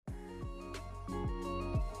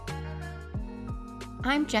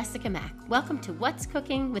I'm Jessica Mack. Welcome to What's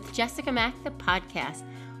Cooking with Jessica Mack, the podcast.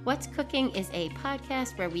 What's Cooking is a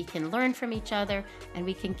podcast where we can learn from each other and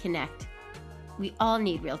we can connect. We all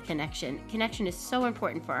need real connection. Connection is so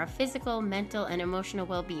important for our physical, mental, and emotional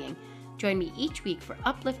well-being. Join me each week for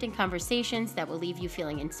uplifting conversations that will leave you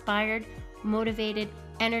feeling inspired, motivated,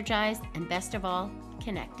 energized, and best of all,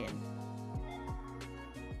 connected.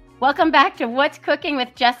 Welcome back to What's Cooking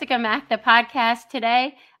with Jessica Mack, the podcast.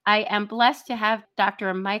 Today, I am blessed to have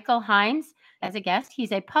Dr. Michael Hynes as a guest.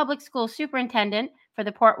 He's a public school superintendent for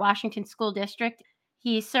the Port Washington School District.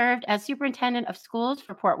 He served as superintendent of schools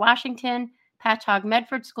for Port Washington, Patchogue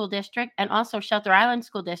Medford School District, and also Shelter Island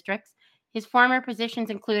School Districts. His former positions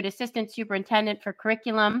include assistant superintendent for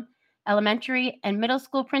curriculum, elementary and middle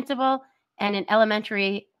school principal, and an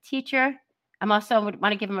elementary teacher. I'm also would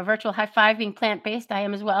want to give him a virtual high five being plant-based. I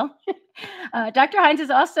am as well. Dr. Hynes is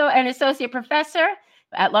also an associate professor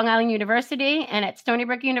at Long Island University and at Stony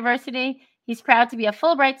Brook University. He's proud to be a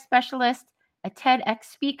Fulbright specialist, a TEDx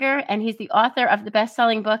speaker, and he's the author of the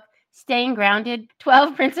best-selling book, Staying Grounded,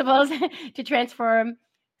 12 Principles to Transform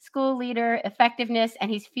School Leader Effectiveness,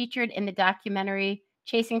 and he's featured in the documentary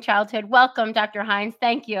Chasing Childhood. Welcome, Dr. Hynes.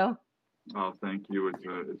 Thank you. Oh, thank you. It's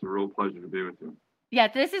a real pleasure to be with you. Yeah,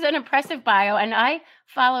 this is an impressive bio, and I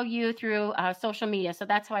follow you through social media. So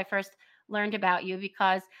that's how I first learned about you,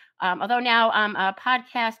 because although now I'm a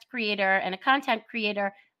podcast creator and a content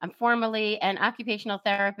creator, I'm formerly an occupational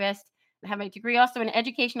therapist. I have a degree also in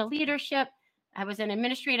educational leadership. I was an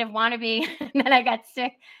administrative wannabe, and then I got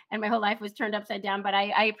sick, and my whole life was turned upside down. But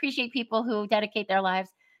I appreciate people who dedicate their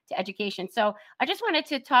lives to education. So I just wanted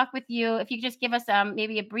to talk with you. If you could just give us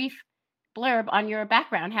maybe a brief blurb on your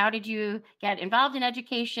background. How did you get involved in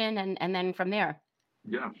education, and then from there?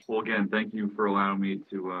 Yeah. Well, again, thank you for allowing me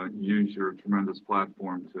to use your tremendous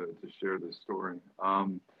platform to share this story.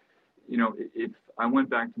 If I went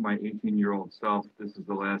back to my 18-year-old self, this is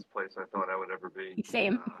the last place I thought I would ever be.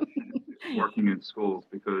 Same. Working in schools,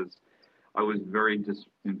 because I was a very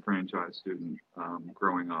disenfranchised student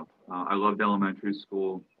growing up. I loved elementary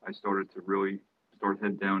school. I started to really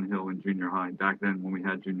head downhill in junior high, back then when we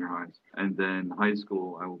had junior highs. And then high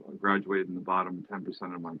school, I graduated in the bottom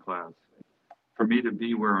 10% of my class. For me to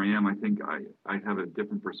be where I am, I think I have a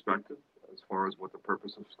different perspective as far as what the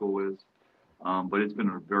purpose of school is. But it's been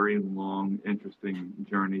a very long, interesting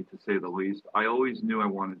journey, to say the least. I always knew I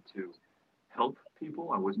wanted to help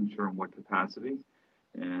people. I wasn't sure in what capacity.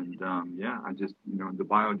 And I just, the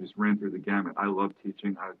bio just ran through the gamut. I love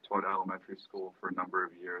teaching. I taught elementary school for a number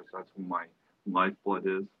of years. That's when my lifeblood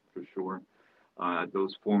is, for sure.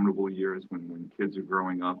 Those formidable years when kids are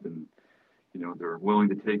growing up and, they're willing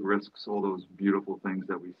to take risks, all those beautiful things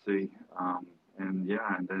that we see. And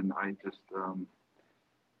then I just,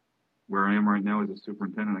 where I am right now as a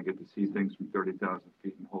superintendent, I get to see things from 30,000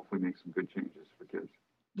 feet and hopefully make some good changes for kids.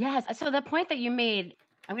 Yes. So the point that you made,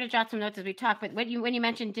 I'm going to jot some notes as we talk, but when you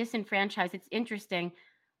mentioned disenfranchised, it's interesting.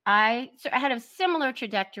 I had a similar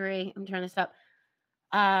trajectory. I'm turning this up.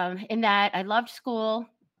 In that I loved school.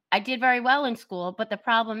 I did very well in school, but the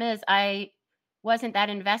problem is I wasn't that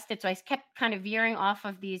invested. So I kept kind of veering off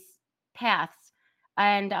of these paths.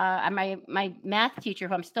 And my math teacher,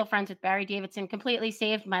 who I'm still friends with, Barry Davidson, completely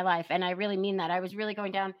saved my life. And I really mean that. I was really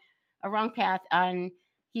going down a wrong path. And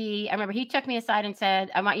I remember he took me aside and said,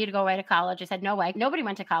 I want you to go away to college. I said, no way. Nobody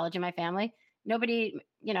went to college in my family. Nobody,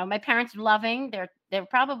 my parents are loving. They're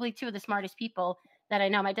probably two of the smartest people that I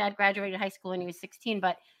know. My dad graduated high school when he was 16,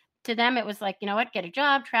 but to them it was like, you know what, get a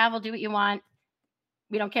job, travel, do what you want.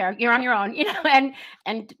 We don't care. You're on your own,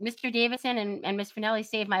 and Mr. Davidson and Miss Finelli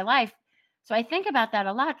saved my life. So I think about that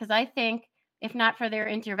a lot, because I think if not for their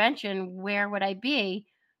intervention, where would I be?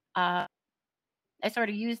 I sort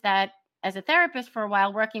of used that as a therapist for a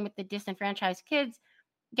while, working with the disenfranchised kids,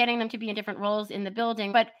 getting them to be in different roles in the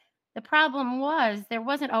building. But the problem was there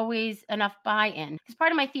wasn't always enough buy-in, because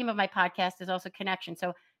part of my theme of my podcast is also connection.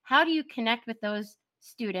 So how do you connect with those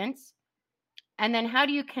students? And then how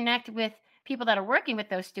do you connect with people that are working with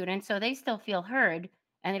those students so they still feel heard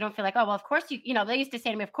and they don't feel like, oh, well, of course they used to say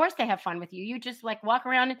to me, of course they have fun with you. You just like walk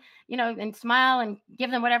around, and smile and give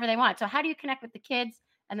them whatever they want. So how do you connect with the kids?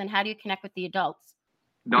 And then how do you connect with the adults?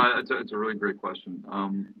 No, it's a really great question.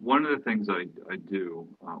 One of the things I do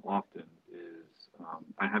often is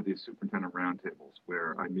I have these superintendent roundtables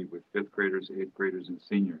where I meet with fifth graders, eighth graders, and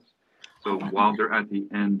seniors. So while they're at the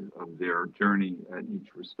end of their journey at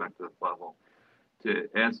each respective level, to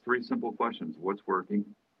ask three simple questions: what's working,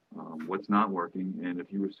 what's not working, and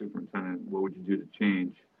if you were superintendent, what would you do to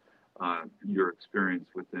change your experience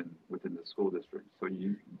within the school district? So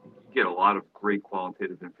you get a lot of great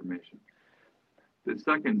qualitative information. The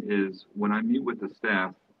second is when I meet with the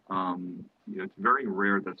staff, it's very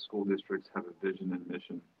rare that school districts have a vision and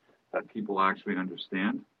mission that people actually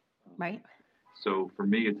understand. Um, Right. so for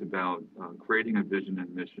me, it's about creating a vision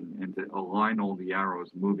and mission and to align all the arrows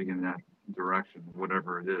moving in that direction,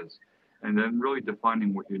 whatever it is. And then really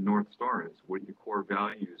defining what your North Star is, what your core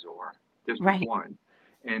values are, district Right. wide.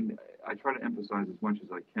 And I try to emphasize as much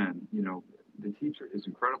as I can, the teacher is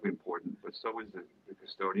incredibly important, but so is the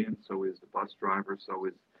custodian, so is the bus driver, so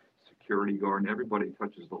is security guard, and everybody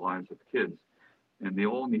touches the lives of kids. And they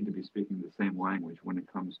all need to be speaking the same language when it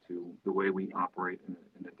comes to the way we operate in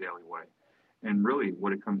a daily way. And really,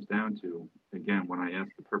 what it comes down to, again, when I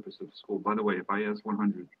ask the purpose of school, by the way, if I ask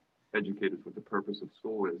 100 educators what the purpose of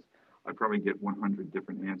school is, I probably get 100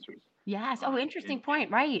 different answers. Yes. Uh, Oh, in, interesting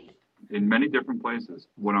point. Right. in many different places.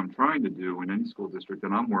 What I'm trying to do in any school district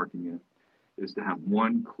that I'm working in is to have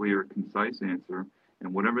one clear, concise answer.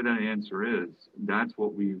 And whatever that answer is, that's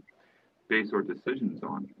what we base our decisions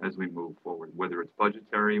on as we move forward, whether it's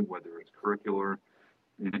budgetary, whether it's curricular,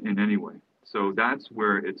 in any way. So that's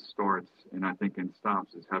where it starts and I think and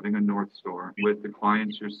stops is having a North Star with the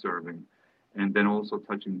clients you're serving and then also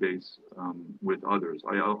touching base with others.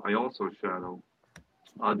 I also shadow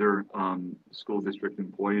other school district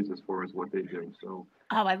employees as far as what they do. So,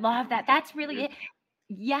 Oh, I love that. That's really it, it.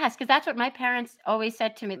 Yes, because that's what my parents always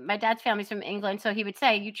said to me. My dad's family's from England, so he would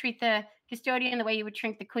say, "You treat the custodian the way you would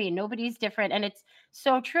treat the queen. Nobody's different," and it's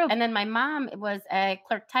so true. And then my mom was a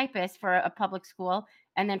clerk typist for a public school,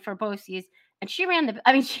 and then for BOCES, and she ran the.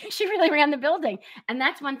 I mean, she really ran the building. And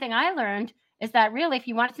that's one thing I learned is that really, if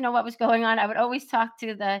you wanted to know what was going on, I would always talk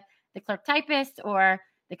to the clerk typist or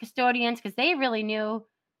the custodians because they really knew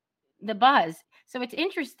the buzz. So it's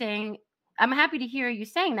interesting. I'm happy to hear you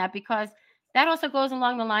saying that because that also goes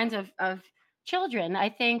along the lines of children. I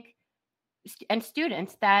think and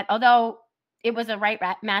students that although it was a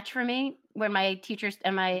match for me when my teachers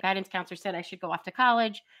and my guidance counselor said I should go off to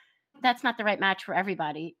college, that's not the right match for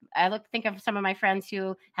everybody. Think of some of my friends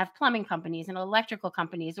who have plumbing companies and electrical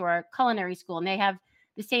companies or culinary school and they have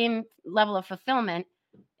the same level of fulfillment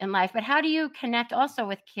in life. But how do you connect also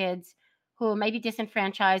with kids who may be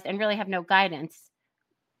disenfranchised and really have no guidance?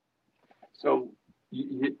 so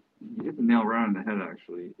you hit the nail right on the head,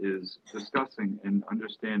 actually, is discussing and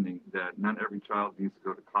understanding that not every child needs to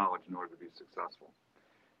go to college in order to be successful.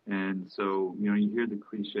 And so, you hear the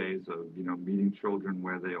cliches of, meeting children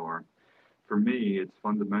where they are. For me, it's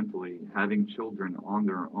fundamentally having children on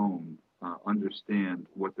their own understand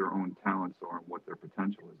what their own talents are and what their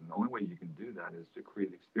potential is. And the only way you can do that is to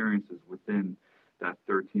create experiences within that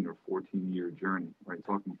 13 or 14-year journey, right?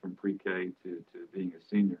 Talking from pre-K to being a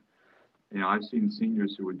senior. I've seen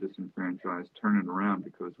seniors who were disenfranchised turn it around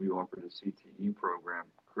because we offered a CTE program,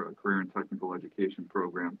 Career and Technical Education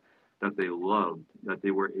program, that they loved, that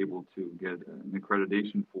they were able to get an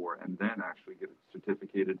accreditation for, and then actually get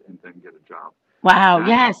certificated and then get a job. Wow, That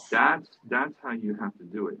yes. that's how you have to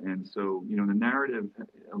do it. And so, the narrative,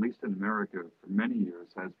 at least in America, for many years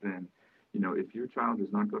has been, if your child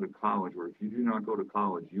does not go to college, or if you do not go to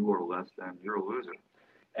college, you are less than, you're a loser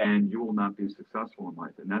and you will not be successful in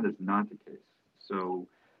life. And that is not the case. So,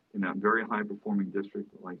 in a very high performing district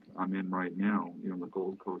like I'm in right now, the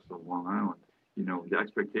Gold Coast of Long Island, the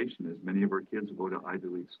expectation is many of our kids will go to Ivy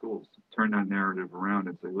League schools. Turn that narrative around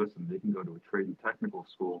and say, listen, they can go to a trade and technical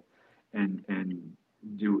school and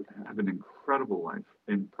do have an incredible life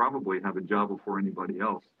and probably have a job before anybody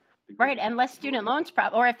else because Right, they and have less the student ability.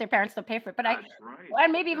 loans or if their parents don't pay for it. But That's right.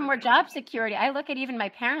 and maybe even more That's right. job security. I look at even my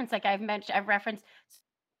parents, like I've referenced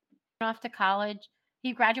off to college.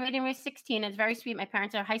 He graduated when he was 16. It's very sweet. My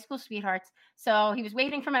parents are high school sweethearts. So he was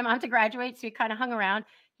waiting for my mom to graduate. So he kind of hung around.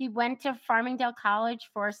 He went to Farmingdale College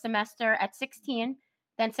for a semester at 16,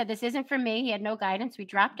 then said, "This isn't for me." He had no guidance. We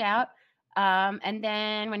dropped out. And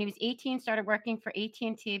then when he was 18, started working for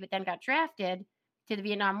AT&T, but then got drafted to the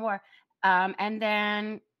Vietnam War. And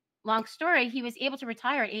then, long story, he was able to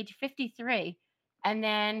retire at age 53, and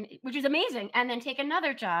then, which was amazing, and then take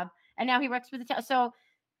another job. And now he works for the so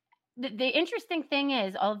the interesting thing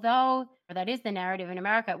is, although that is the narrative in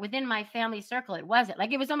America, within my family circle, it wasn't.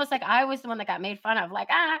 Like, it was almost like I was the one that got made fun of, like,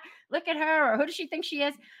 look at her, or who does she think she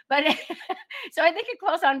is? But so I think it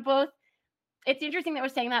goes on both. It's interesting that we're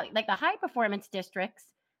saying that, like the high performance districts,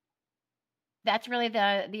 that's really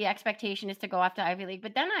the expectation is to go off to Ivy League.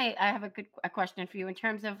 But then I have a question for you in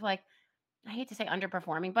terms of like, I hate to say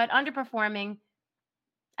underperforming, but underperforming,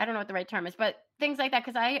 I don't know what the right term is, but things like that.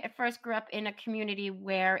 Because I at first grew up in a community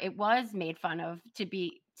where it was made fun of to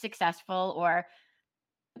be successful or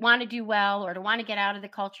want to do well or to want to get out of the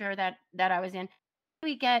culture that I was in.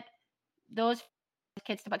 We get those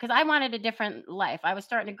kids to, because I wanted a different life. I was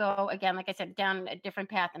starting to go again, like I said, down a different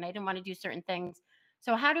path, and I didn't want to do certain things.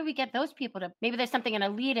 So how do we get those people to, maybe there's something an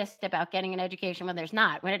elitist about getting an education when there's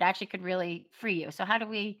not, when it actually could really free you. So how do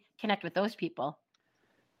we connect with those people?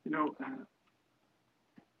 You know,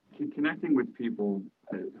 connecting with people.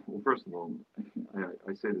 Well, first of all,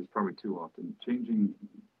 I say this probably too often. Changing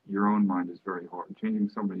your own mind is very hard. Changing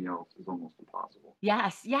somebody else is almost impossible.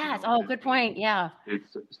 Yes, You yes. know, Oh, good point. Yeah.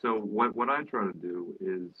 it's so what I try to do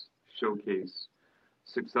is showcase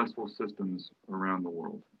successful systems around the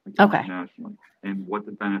world, like Okay. internationally, and what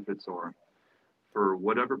the benefits are for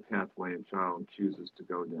whatever pathway a child chooses to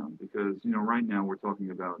go down. Because, right now we're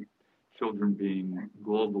talking about children being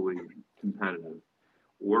globally competitive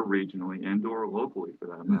or regionally and or locally for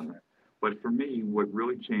that matter. But for me, what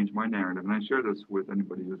really changed my narrative, and I share this with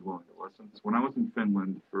anybody who's willing to listen, is when I was in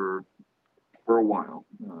Finland for a while,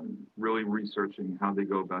 really researching how they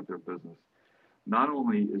go about their business. Not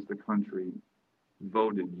only is the country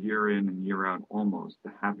voted year in and year out almost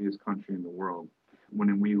the happiest country in the world,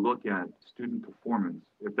 when we look at student performance,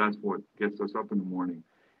 if that's what gets us up in the morning,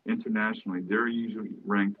 internationally, they're usually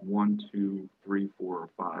ranked one, two, three, four, or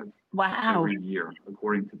five Wow. every year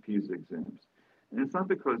according to PISA exams. And it's not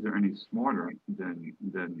because they're any smarter than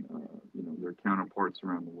their counterparts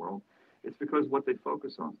around the world. It's because what they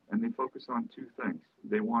focus on, and they focus on two things.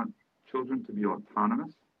 They want children to be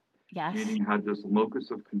autonomous, Yes. meaning have this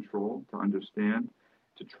locus of control to understand,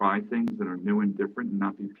 to try things that are new and different and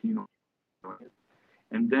not be penalized,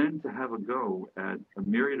 and then to have a go at a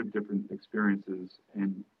myriad of different experiences.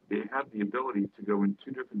 And they have the ability to go in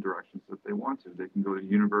two different directions if they want to. They can go to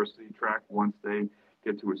university track once they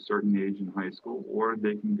get to a certain age in high school, or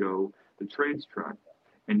they can go the trades track.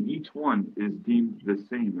 And each one is deemed the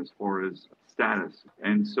same as far as status.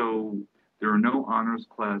 And so there are no honors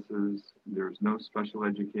classes, there's no special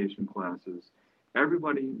education classes.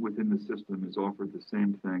 Everybody within the system is offered the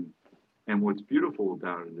same thing. And what's beautiful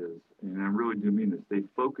about it is, and I really do mean this, they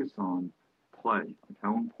focus on play, like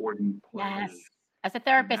how important play Yes. is. As a And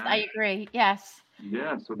therapist, I that, agree. Yes.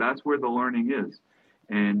 yeah, so that's where the learning is.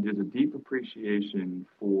 And there's a deep appreciation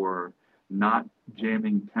for not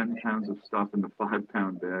jamming 10 pounds of stuff in the 5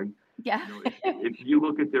 pound bag. Yeah. If you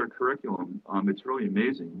look at their curriculum, it's really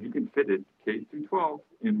amazing. You can fit it K through 12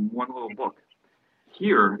 in one little book.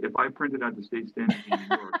 Here, if I printed out the state standards in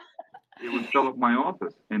New York, it would fill up my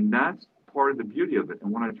office. And that's part of the beauty of it.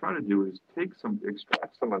 And what I try to do is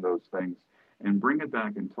extract some of those things and bring it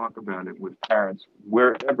back and talk about it with parents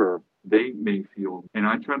wherever they may feel. And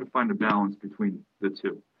I try to find a balance between the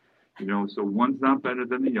two. So one's not better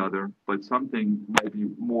than the other, but something might be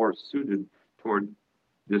more suited toward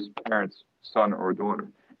this parent's son or daughter,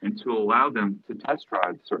 and to allow them to test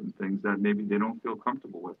drive certain things that maybe they don't feel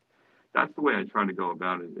comfortable with. That's the way I try to go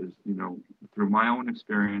about it is, through my own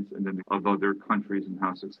experience and then of other countries and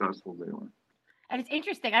how successful they are. And it's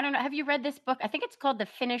interesting. I don't know. Have you read this book? I think it's called The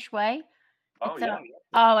Finnish Way. Oh, It's a yeah.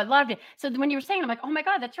 Oh, I loved it. So when you were saying, I'm like, oh my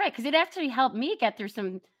God, that's right. Because it actually helped me get through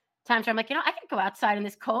some times where I'm like, I can go outside in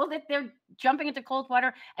this cold. They're jumping into cold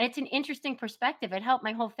water. And it's an interesting perspective. It helped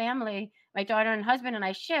my whole family, my daughter and husband and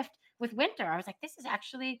I shift with winter. I was like, this is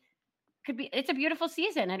actually it's a beautiful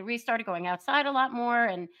season. And we started going outside a lot more.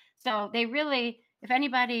 And so they really, if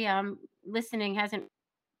anybody listening hasn't,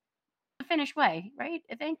 The Finnish Way, right?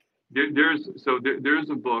 I think. There's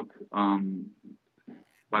a book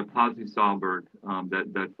by Pasi Sahlberg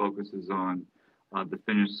that focuses on the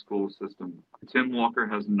Finnish school system. Tim Walker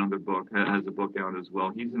has a book out as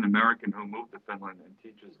well. He's an American who moved to Finland and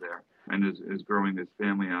teaches there and is growing his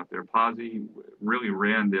family out there. Pasi really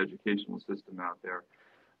ran the educational system out there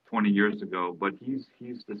 20 years ago, but he's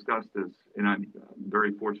discussed this, and I'm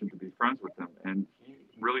very fortunate to be friends with him, and he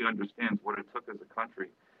really understands what it took as a country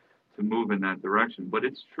to move in that direction. But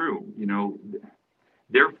it's true,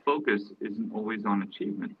 their focus isn't always on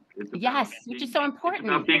achievement. Yes, which is so It's about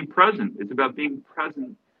important. being present. It's about being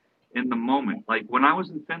present in the moment. Like when I was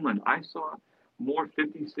in Finland, I saw more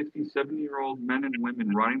 50, 60, 70-year-old men and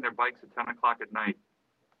women riding their bikes at 10 o'clock at night,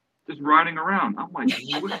 just riding around. I'm like,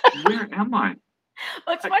 where am I?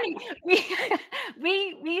 Well, it's funny.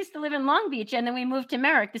 We we used to live in Long Beach, and then we moved to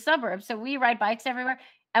Merrick, the suburbs. So we ride bikes everywhere.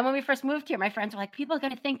 And when we first moved here, my friends were like, "People are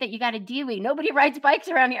going to think that you got a Dewey. Nobody rides bikes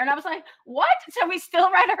around here." And I was like, "What?" So we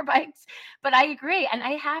still ride our bikes. But I agree, and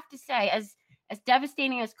I have to say, as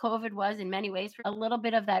devastating as COVID was in many ways, for a little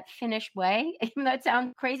bit of that Finnish way, even though it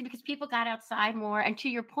sounds crazy, because people got outside more. And to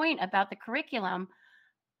your point about the curriculum,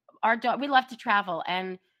 we love to travel,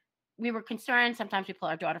 and we were concerned. Sometimes we pull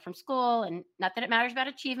our daughter from school, and not that it matters about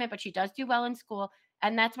achievement, but she does do well in school.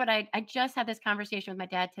 And that's what I just had this conversation with my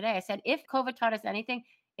dad today. I said, if COVID taught us anything,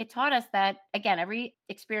 it taught us that, again, every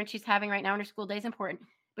experience she's having right now in her school day is important,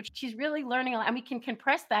 but she's really learning a lot, and we can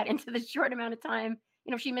compress that into the short amount of time.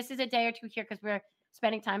 If she misses a day or two here because we're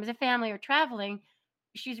spending time as a family or traveling,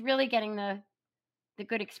 she's really getting the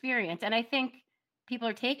good experience. And I think people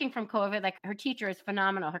are taking from COVID, like her teacher is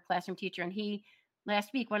phenomenal, her classroom teacher. And he,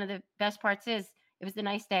 last week, one of the best parts is it was the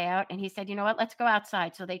nice day out. And he said, you know what, let's go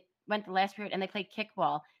outside. So they went the last period and they played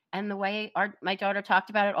kickball. And the way my daughter talked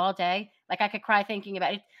about it all day, like I could cry thinking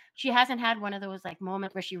about it. She hasn't had one of those like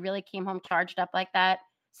moments where she really came home charged up like that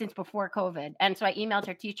since before COVID. And so I emailed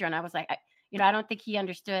her teacher and I was like, I don't think he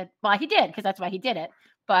understood. Well, he did because that's why he did it.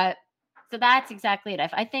 But so that's exactly it.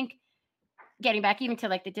 I think getting back even to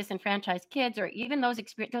like the disenfranchised kids or even those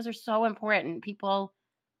experience, those are so important. People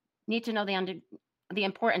need to know the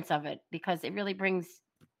importance of it because it really brings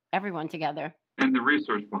everyone together. And the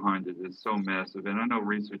research behind it is so massive. And I know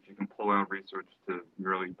research, you can pull out research to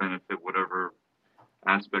really benefit whatever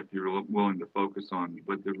aspect you're willing to focus on.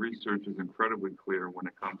 But the research is incredibly clear when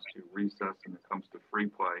it comes to recess and it comes to free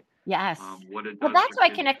play. Yes. What it Well, does for that's why I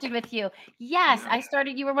kids. connected with you. Yes, Yeah. I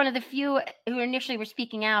started. You were one of the few who initially were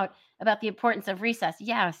speaking out about the importance of recess.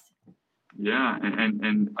 Yes. Yeah,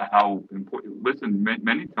 and how important. Listen,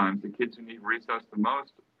 many times the kids who need recess the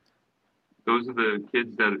most, those are the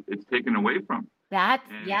kids that it's taken away from. That's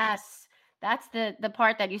And yes. That's the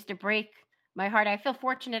part that used to break my heart. I feel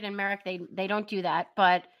fortunate in Merrick they don't do that,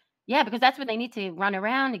 but yeah, because that's when they need to run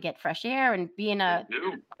around and get fresh air and be in they a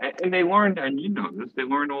do, and they learn, and you know this, they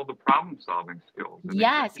learn all the problem solving skills and yes,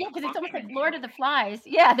 yeah, executive because it's almost like functioning Lord of skills. the Flies.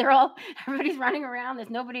 Yeah, they're all everybody's running around. There's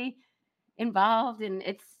nobody involved, and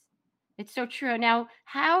it's so true. Now,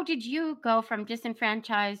 how did you go from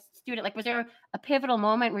disenfranchised student? Like, was there a pivotal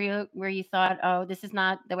moment where you thought, oh, this is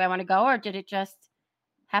not the way I want to go, or did it just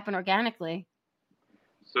happen organically?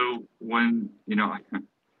 So when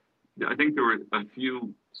I think there were a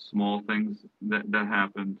few small things that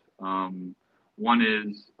happened. One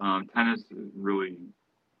is tennis really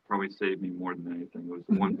probably saved me more than anything. It was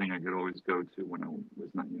the one Mhm. thing I could always go to when I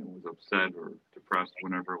was not, was upset or depressed,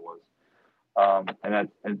 whenever it was. And at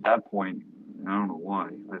that point, I don't know why,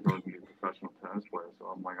 I thought I was going to be a professional tennis player. So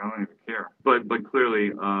I'm like, I don't even care. But clearly,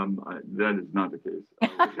 that is not the case.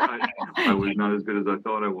 I was not as good as I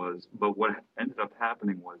thought I was. But what ended up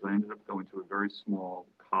happening was I ended up going to a very small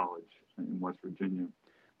college in West Virginia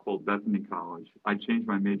called Bethany College. I changed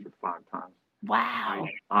my major 5 times. I Wow.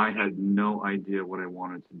 I had no idea what I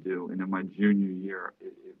wanted to do, and in my junior year,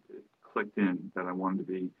 it clicked in that I wanted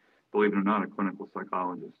to be, believe it or not, a clinical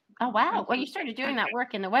psychologist. Oh, wow. And Well, so, you started doing that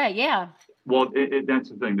work in the way. Yeah. well, that's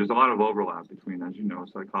the thing. There's a lot of overlap between, as you know,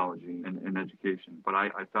 psychology and education. But I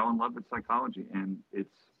fell in love with psychology, and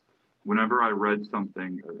it's whenever I read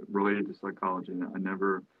something related to psychology, I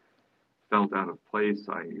never felt out of place.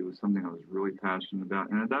 It was something I was really passionate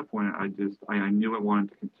about, and at that point, I knew I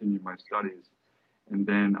wanted to continue my studies. And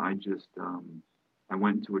then I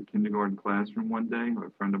went into a kindergarten classroom one day. A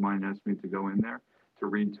friend of mine asked me to go in there to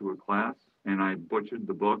read to a class, and I butchered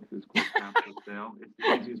the book. It's called Capital Sale. It's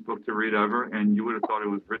the easiest book to read ever, and you would have thought it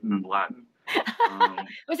was written in Latin. Um,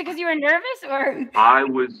 Was it because you were nervous or? I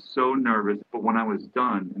was so nervous, but when I was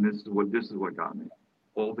done, and this is what got me.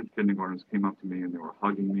 All the kindergartners came up to me and they were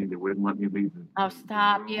hugging me. They wouldn't let me leave Oh, the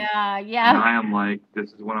stop. room. Yeah. And Yeah. I am like,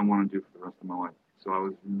 this is what I want to do for the rest of my life. So I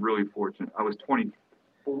was really fortunate. I was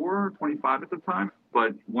 24, 25 at the time,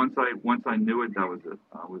 but once I knew it, that was it.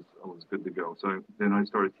 I was good to go. So then I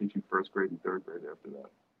started teaching first grade and third grade after that.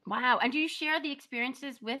 Wow. And do you share the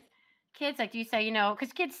experiences with kids? Like, do you say,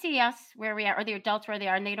 because kids see us where we are, or the adults where they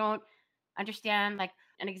are, and they don't understand. Like,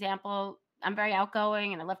 an example, I'm very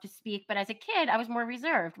outgoing and I love to speak, but as a kid, I was more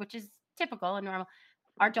reserved, which is typical and normal.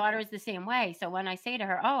 Our daughter is the same way. So when I say to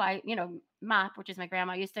her, oh, Mop, which is my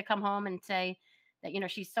grandma, used to come home and say that,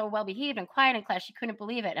 she's so well behaved and quiet in class, she couldn't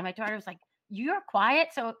believe it. And my daughter was like, you're quiet?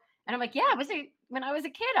 So, and I'm like, yeah, when I was a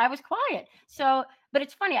kid, I was quiet. So, but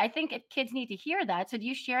it's funny. I think kids need to hear that. So do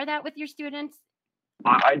you share that with your students?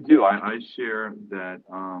 I do. I share that.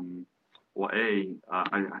 Well, I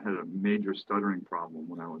had a major stuttering problem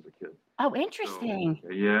when I was a kid. Oh, So interesting.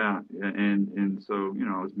 yeah, and so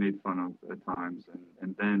I was made fun of at times,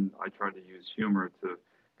 and then I tried to use humor to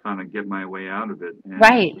kind of get my way out of it, and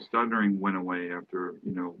Right. the stuttering went away after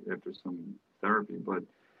some therapy, but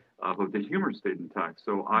the humor stayed intact.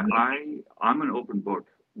 So I'm an open book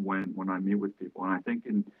when I meet with people, and I think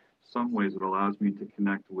in some ways it allows me to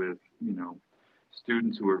connect with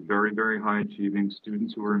students who are very, very high achieving,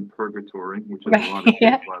 students who are in purgatory, which is a Right. lot of kids,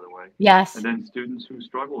 Yeah. by the way, and Yes. then students who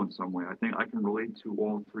struggle in some way. I think I can relate to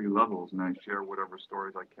all three levels, and I share whatever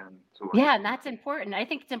stories I can so I Yeah, and can. that's important. I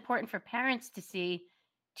think it's important for parents to see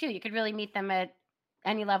too. You could really meet them at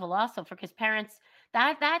any level also for because parents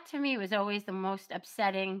that to me was always the most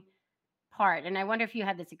upsetting part. And I wonder if you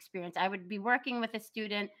had this experience. I would be working with a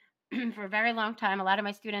student for a very long time. A lot of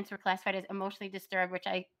my students were classified as emotionally disturbed, which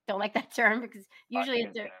I don't like that term because I usually it's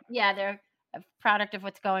can't stand it. yeah, they're a product of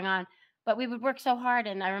what's going on. But we would work so hard,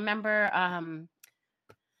 and I remember I don't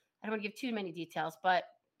want to give too many details, but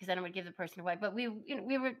because I don't want to give the person away. But we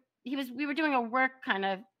were doing a work kind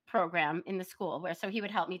of program in the school where so he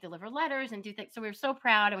would help me deliver letters and do things. So we were so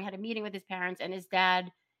proud, and we had a meeting with his parents, and his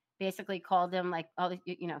dad basically called him like, "Oh,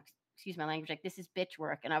 excuse my language, like this is bitch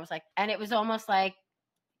work." And I was like, and it was almost like,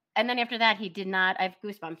 and then after that, he did not. I have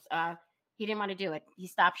goosebumps. He didn't want to do it. He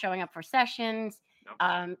stopped showing up for sessions.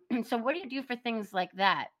 Yep. So what do you do for things like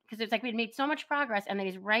that? Because it's like we'd made so much progress, and then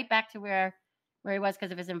he's right back to where he was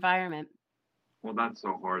because of his environment. Well, that's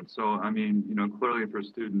so hard. So, I mean, clearly for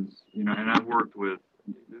students, and I've worked with,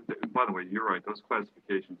 by the way, you're right, those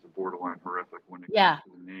classifications are borderline horrific when it comes Yeah.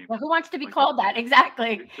 to the names. Well, who wants to be Like, called that?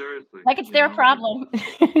 Exactly. seriously, Like it's their like, problem.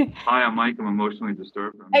 hi, I'm Mike, I'm emotionally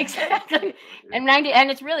disturbed. I mean, Exactly. it's, And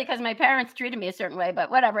it's really because my parents treated me a certain way, but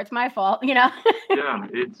whatever, it's my fault. yeah,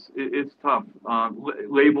 it's tough.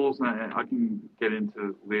 Labels, I can get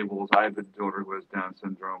into labels. I have a daughter who has Down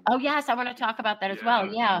syndrome. Oh, yes, I wanna talk about that as well.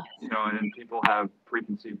 Yeah, Yeah. and people have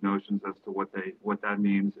preconceived notions as to what that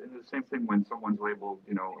means. And the same thing when someone's labeled,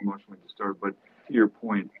 emotionally disturbed. But to your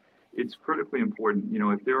point, it's critically important.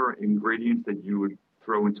 If there are ingredients that you would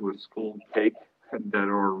throw into a school cake that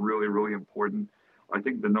are really, really important, I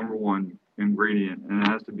think the number one ingredient, and it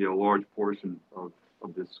has to be a large portion of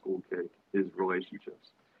this school cake, is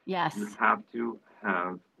relationships. You Yes. have to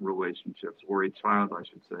have relationships, or a child, I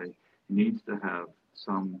should say, needs to have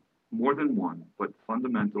some, more than one, but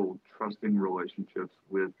fundamental trusting relationships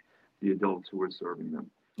with the adults who are serving them.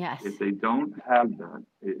 If Yes. they don't have that,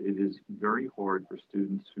 it is very hard for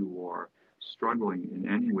students who are struggling in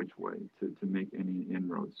any which way to make any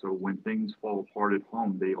inroads. So when things fall apart at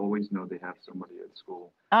home, they always know they have somebody at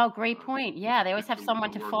school Oh, great uh, point. Yeah, they always have to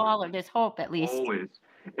someone to work with. fall or there's hope at least. Always,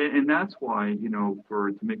 and that's why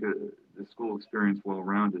for to make the school experience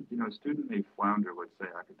well-rounded, a student may flounder, let's say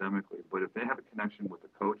academically, but if they have a connection with the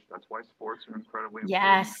coach, that's why sports are incredibly important.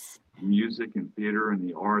 Yes. Music and theater and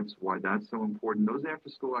the arts, why that's so important. Those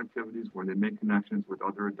after-school activities where they make connections with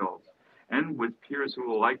other adults and with peers who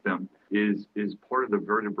will like them is part of the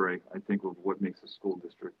vertebrae, I think, of what makes a school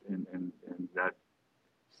district and that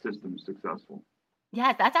system successful.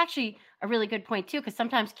 Yeah, that's actually a really good point too, because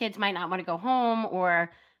sometimes kids might not wanna go home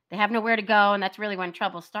or they have nowhere to go, and that's really when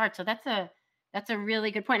trouble starts. So that's a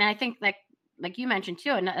really good point, and I think like you mentioned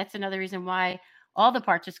too, and that's another reason why all the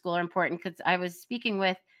parts of school are important. Because I was speaking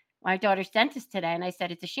with my daughter's dentist today, and I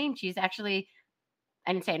said, "It's a shame she's actually."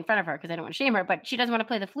 I didn't say it in front of her because I don't want to shame her, but she doesn't want to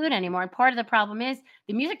play the flute anymore. And part of the problem is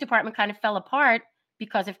the music department kind of fell apart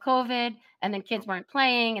because of COVID, and then kids weren't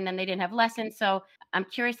playing, and then they didn't have lessons. So I'm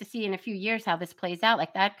curious to see in a few years how this plays out.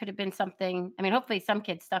 Like that could have been something. I mean, hopefully some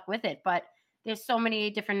kids stuck with it, but there's so many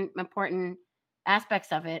different important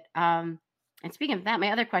aspects of it. And speaking of that,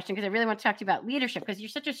 my other question, because I really want to talk to you about leadership, because you're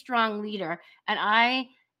such a strong leader, and I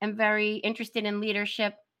am very interested in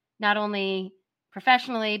leadership, not only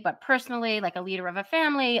professionally, but personally, like a leader of a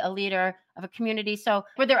family, a leader of a community. So,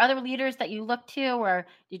 were there other leaders that you looked to, or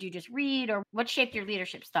did you just read, or what shaped your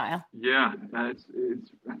leadership style? Yeah, that's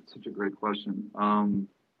such a great question.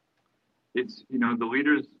 It's the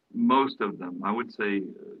leaders, most of them, I would say,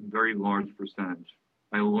 a very large percentage.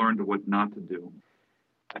 I learned what not to do.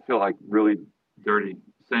 I feel like really dirty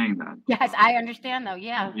saying that, Yes, I understand though.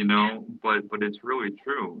 Yeah. but it's really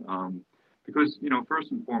true. Because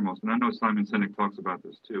first and foremost, and I know Simon Sinek talks about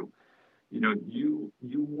this too. You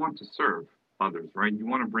want to serve others, right? You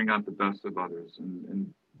want to bring out the best of others,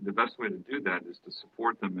 and the best way to do that is to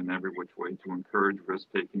support them in every which way, to encourage risk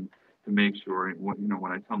taking, to make sure. What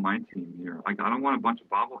I tell my team here, like I don't want a bunch of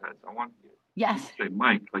bobbleheads. I want you to Yes. say,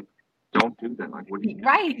 Mike, like don't do that. Like, what do you mean?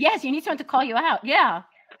 Right. Yes, you need someone to call you out. Yeah.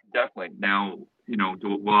 Definitely. Now,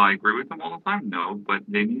 will I agree with them all the time? No, but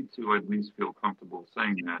they need to at least feel comfortable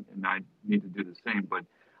saying that, and I need to do the same. But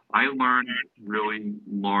I learned really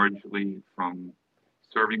largely from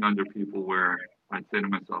serving under people where I'd say to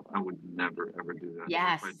myself, I would never ever do that. Or if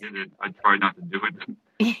Yes. I did it, I'd try not to do it.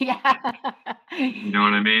 Yeah. You know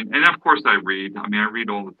what I mean? And of course, I read. I mean, I read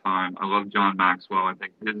all the time. I love John Maxwell. I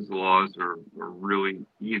think his laws are really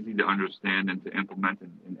easy to understand and to implement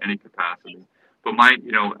in any capacity. But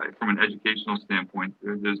from an educational standpoint,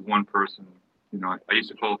 there's one person. I used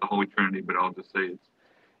to call it the Holy Trinity, but I'll just say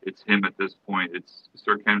it's him at this point. It's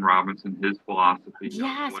Sir Ken Robinson, his philosophy of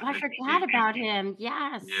Yes. what I forgot education. about him.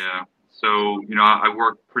 Yes. Yeah. So, I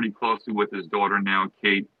work pretty closely with his daughter now,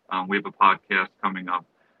 Kate. We have a podcast coming up.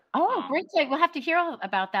 Oh, Um, great. So we'll have to hear all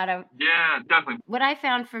about that. yeah, definitely. What I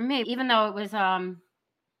found for me, even though it was, I don't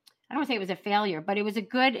want to say it was a failure, but it was a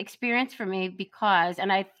good experience for me because,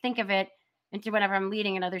 and I think of it into whenever I'm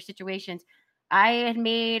leading in other situations. I had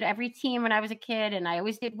made every team when I was a kid, and I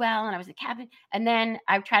always did well, and I was the captain. And then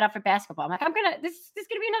I tried out for basketball. I'm like, this is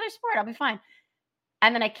gonna be another sport. I'll be fine.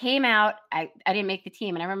 And then I came out. I didn't make the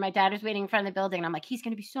team, and I remember my dad was waiting in front of the building, and I'm like, he's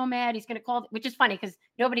gonna be so mad. He's gonna call, which is funny because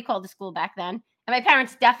nobody called the school back then, and my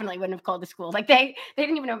parents definitely wouldn't have called the school. Like they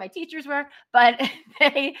didn't even know who my teachers were, but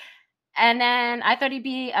they and then I thought he'd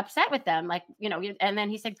be upset with them, like, and then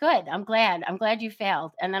he said, "Good, I'm glad. I'm glad you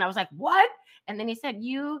failed." And then I was like, "What?" And then he said,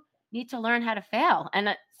 "You need to learn how to fail."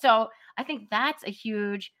 And so I think that's a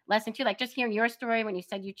huge lesson too. Like just hearing your story when you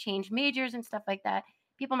said you changed majors and stuff like that,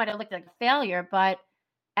 people might have looked like a failure, but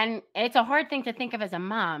and it's a hard thing to think of as a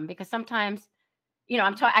mom because sometimes,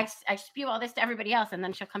 I spew all this to everybody else, and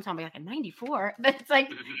then she'll come home and be like, "A 94." But it's like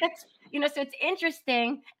so it's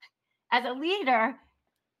interesting as a leader,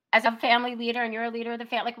 as a family leader, and you're a leader of the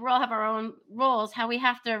family, like we all have our own roles, how we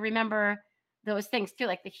have to remember those things too,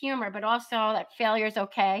 like the humor, but also that failure is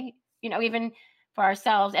okay, even for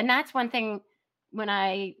ourselves. And that's one thing when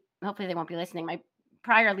hopefully they won't be listening, my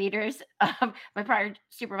prior leaders, my prior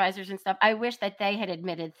supervisors and stuff, I wish that they had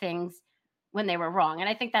admitted things when they were wrong. And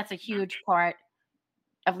I think that's a huge part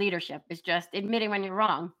of leadership is just admitting when you're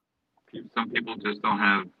wrong. Some people just don't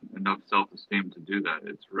have enough self-esteem to do that.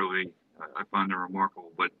 It's really, I find it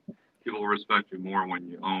remarkable. But people respect you more when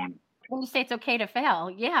you own. When you say it's okay to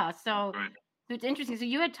fail, yeah. So Right. So it's interesting. So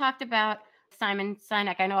you had talked about Simon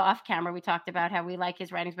Sinek. I know off camera we talked about how we like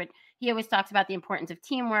his writings, but he always talks about the importance of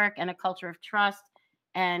teamwork and a culture of trust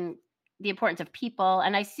and the importance of people.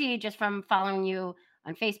 And I see just from following you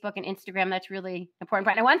on Facebook and Instagram, that's really important.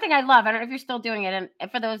 But one thing I love, I don't know if you're still doing it,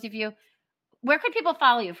 and for those of you, where could people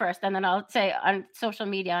follow you first? And then I'll say on social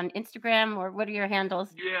media, on Instagram, or what are your handles?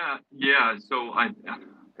 Yeah, yeah. So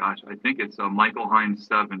gosh, I think it's Michael Hynes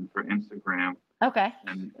 7 for Instagram, Okay.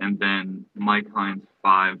 and then Mike Hynes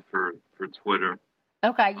 5 for Twitter.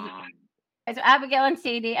 Okay. Um, So Abigail and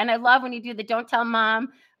Sadie, and I love when you do the "Don't Tell Mom"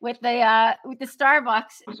 with the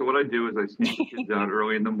Starbucks. so what I do is I sneak the kids out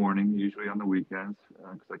early in the morning, usually on the weekends,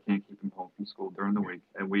 because I can't keep them home from school during the week.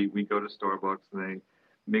 And we go to Starbucks. And they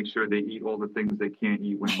make sure they eat all the things they can't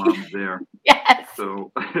eat when mom's there. Yes.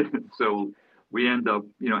 So so we end up,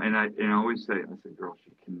 and I always say, girl,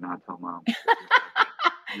 she cannot tell mom.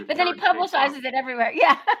 But then he You're publicizes it everywhere.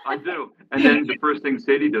 Yeah. I do. And then the first thing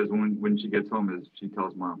Sadie does when she gets home is she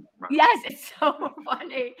tells mom. Right. Yes, it's so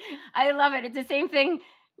funny. I love it. It's the same thing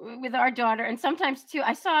with our daughter. And sometimes too,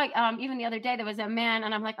 I saw even the other day there was a man,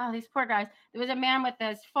 and I'm like, oh, these poor guys. There was a man with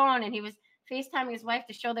his phone, and he was FaceTiming his wife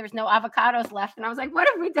to show there was no avocados left. And I was like, what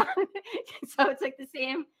have we done? So it's like the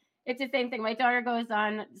same. It's the same thing. My daughter goes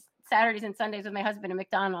on Saturdays and Sundays with my husband at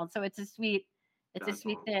McDonald's, so it's a That's sweet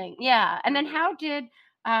awesome. thing. Yeah. And then how did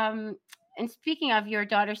um and speaking of your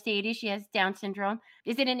daughter Sadie, she has Down syndrome.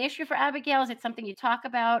 Is it an issue for Abigail? Is it something you talk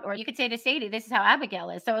about? Or you could say to Sadie, this is how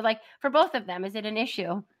Abigail is. So like for both of them, is it an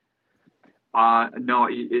issue? No,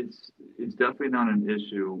 it's definitely not an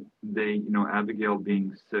issue. Abigail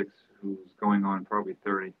being 6, who's going on probably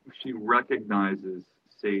 30, she recognizes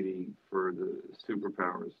Sadie for the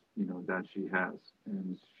superpowers, that she has,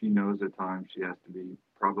 and she knows at times she has to be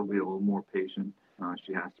probably a little more patient.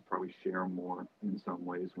 She has to probably share more in some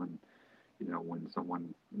ways when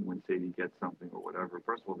Sadie gets something or whatever.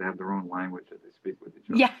 First of all, they have their own language that they speak with each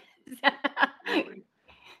other. Yes. Really,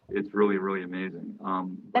 it's really, really amazing. But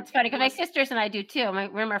That's funny because my sisters and I do too.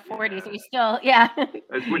 We're in our 40s and we still, yeah.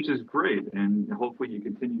 which is great, and hopefully you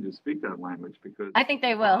continue to speak that language because I think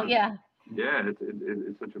they it's a will. bond. Yeah. Yeah,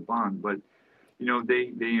 it's such a bond. But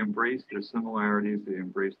they embrace their similarities, they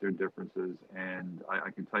embrace their differences, and I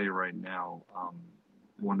can tell you right now,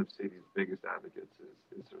 one of Sadie's biggest advocates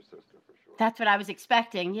is her sister for sure. That's what I was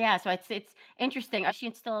expecting. Yeah. So it's interesting. Is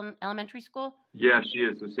she still in elementary school? Yeah, she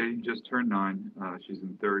is. So Sadie just turned 9. She's in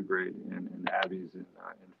 3rd grade, and Abby's in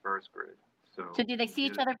 1st grade. So So do they see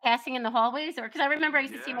each it, other passing in the hallways? Or because I remember I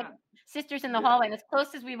used to see my yeah, sisters in the yeah, hallway, and as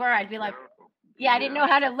close as we were, I'd be like, hysterical. yeah, I didn't Yeah, know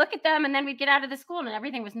how to look at them, and then we'd get out of the school and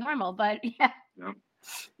everything was normal. But yeah. yep.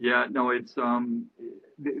 Yeah, no, it's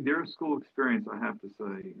their school experience. I have to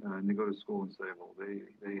say, and they go to school in Sable.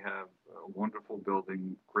 They have a wonderful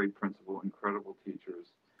building, great principal, incredible teachers,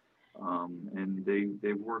 and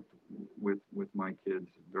they've worked with my kids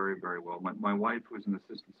very, very well. My wife was an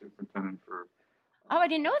assistant superintendent for Oh, I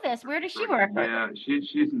didn't know this. Where does she for work? yeah, she's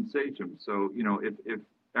in Sachem. So if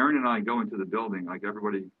Erin and I go into the building, like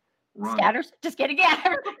everybody runs. Scatters. Just kidding. Yeah.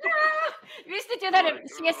 We used to do that You're at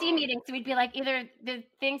like, CSE oh, meetings. We'd be like, either the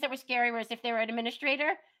things that were scary was if they were an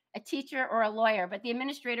administrator, a teacher, or a lawyer. But the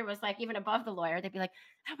administrator was like even above the lawyer. They'd be like,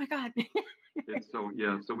 "Oh my god." it's so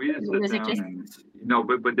yeah. So we just sit Was it down just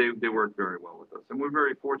and but they work very well with us, and we're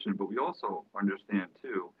very fortunate. But we also understand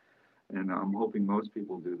too, and I'm hoping most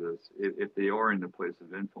people do this, if they are in a place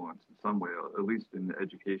of influence in some way, at least in the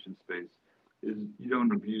education space, is you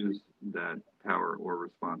don't abuse that power or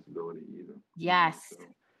responsibility either. yes. So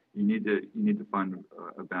you need to find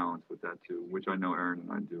a balance with that too, which I know Aaron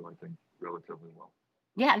and I do. I think relatively well.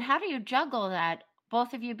 Yeah, and how do you juggle that?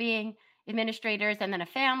 Both of you being administrators and then a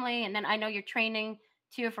family, and then I know you're training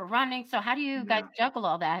too for running. So how do you guys Yeah. juggle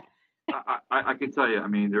all that? I can tell you, I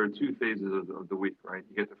mean, there are two phases of the week, right?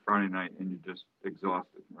 You get to Friday night and you're just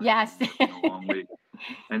exhausted, right? Yes. From working a long week.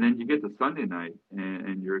 And then you get to Sunday night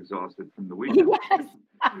and you're exhausted from the weekend Yes.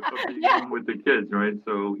 of being Yeah. home with the kids, right?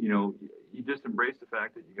 So, you just embrace the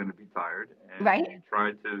fact that you're going to be tired and Right? you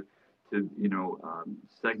try to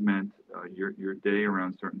segment your day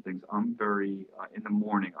around certain things. I'm very, in the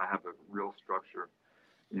morning, I have a real structure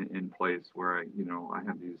in place where I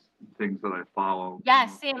have these things that I follow,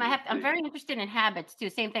 Yes, same. I'm they, very interested in habits too.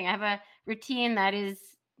 Same thing. I have a routine that is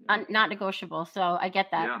yeah. not negotiable. So I get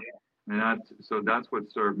that. Yeah, and that's what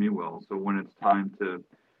served me well. So when it's time to,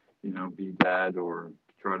 be dad or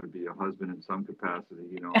try to be a husband in some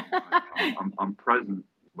capacity, I'm present.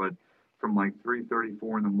 But from like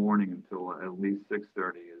 3:34 in the morning until at least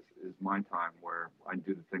 6:30 is my time where I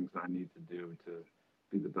do the things that I need to do to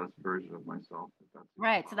be the best version of myself. If that's even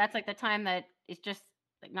Right. So that's possible. like the time that is just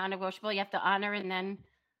like non-negotiable. You have to honor, and then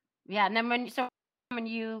yeah, and then when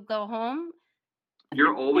you go home,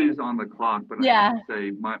 You're always on the clock, but I have yeah, to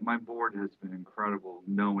say, my board has been incredible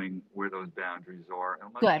knowing where those boundaries are.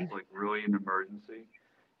 Unless good. it's like really an emergency,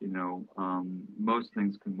 most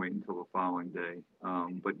things can wait until the following day.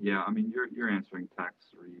 But yeah, I mean, you're answering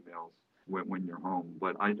texts or emails when you're home.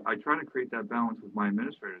 But I try to create that balance with my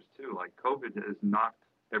administrators too. Like COVID has knocked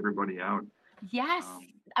everybody out. Yes. Um,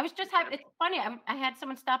 I was just having, it's funny. I had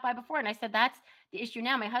someone stop by before and I said, that's the issue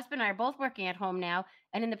now. My husband and I are both working at home now.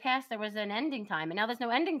 And in the past, there was an ending time, and now there's no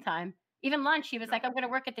ending time. Even lunch, he was yeah. like, I'm going to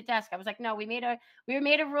work at the desk. I was like, no, we made a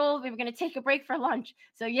rule. We were going to take a break for lunch.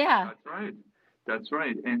 So yeah. That's right. That's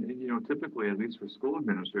right. And typically, at least for school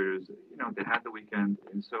administrators, they had the weekend.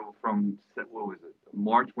 And so what was it,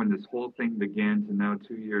 March when this whole thing began to now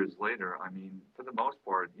 2 years later, I mean, for the most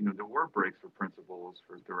part, there were breaks for principals,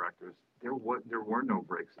 for directors. There were no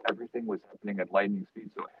breaks. Everything was happening at lightning speed.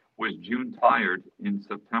 So was June tired in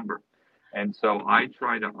September? And so I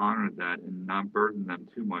try to honor that and not burden them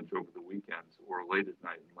too much over the weekends or late at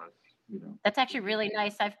night unless, That's actually there's really a need.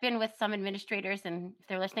 nice. I've been with some administrators, and if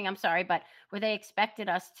they're listening, I'm sorry, but where they expected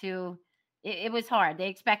us to, it was hard. They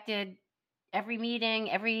expected every meeting,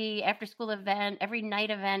 every after school event, every night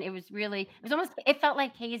event. It was almost, it felt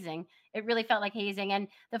like hazing. It really felt like hazing. And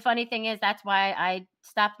the funny thing is, that's why I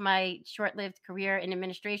stopped my short lived career in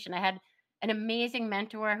administration. I had an amazing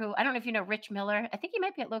mentor who, I don't know if you know Rich Miller. I think he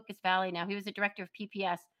might be at Locust Valley now. He was the director of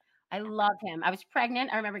PPS. I love him. I was pregnant.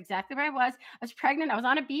 I remember exactly where I was. I was pregnant. I was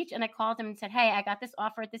on a beach and I called him and said, "Hey, I got this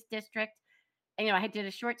offer at this district." And, I did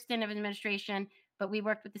a short stint of administration, but we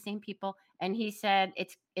worked with the same people. And he said,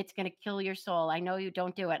 it's going to kill your soul. I know you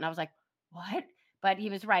don't do it. And I was like, what? But he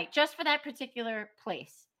was right, just for that particular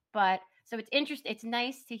place. But so it's interesting. It's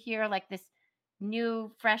nice to hear like this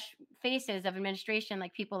new, fresh faces of administration,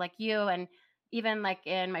 like people like you, and even like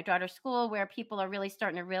in my daughter's school, where people are really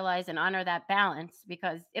starting to realize and honor that balance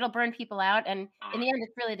because it'll burn people out. And in the end,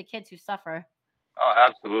 it's really the kids who suffer. Oh,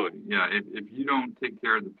 absolutely. Yeah. If you don't take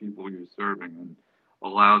care of the people you're serving and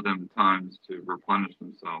allow them times to replenish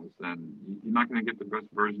themselves, then you're not going to get the best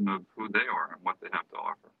version of who they are and what they have to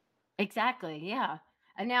offer. Exactly. Yeah.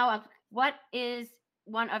 And now, what is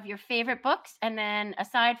one of your favorite books? And then,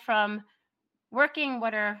 aside from working,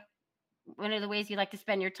 what are one of the ways you like to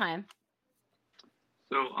spend your time?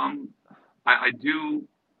 So I do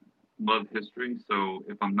love history. So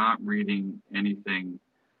if I'm not reading anything,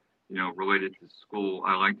 related to school,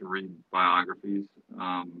 I like to read biographies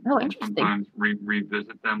Oh, and interesting. sometimes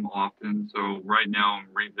revisit them often. So right now I'm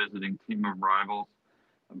revisiting Team of Rivals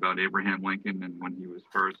about Abraham Lincoln and when he was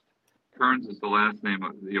first. Kearns is the last name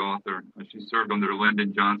of the author. She served under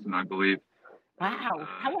Lyndon Johnson, I believe, Wow.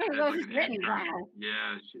 How long as ago is like this an written? intern. Wow.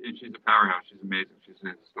 Yeah, and she's a powerhouse. She's amazing. She's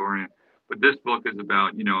a historian. But this book is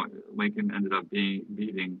about, Lincoln ended up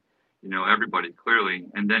beating, everybody clearly,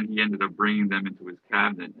 and then he ended up bringing them into his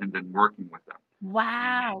cabinet and then working with them. And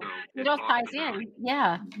Wow. so It it all talks ties about, in.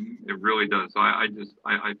 Yeah. it really does. So I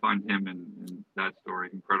find him and that story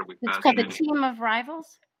incredibly It's called The fascinating. Team of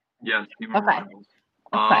Rivals. Yes, Team of Okay. Rivals.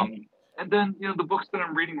 Okay. Um, And then, the books that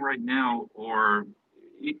I'm reading right now are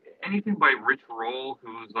anything by Rich Roll,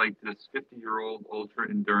 who's like this 50-year-old ultra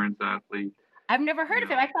endurance athlete. I've never You heard of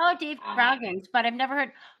him. know, I follow Dave um, Goggins, but I've never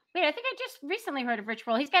heard. Wait, I think I just recently heard of Rich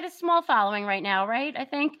Roll. He's got a small following right now, right? I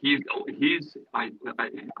think. he's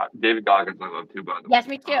David Goggins I love too, by the way. Yes,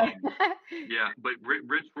 me too. Yeah, but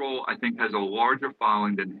Rich Roll I think has a larger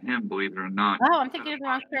following than him, believe it or not. Oh, He I'm just had thinking a of the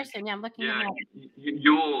wrong podcast. person. Yeah, I'm looking him Yeah, up.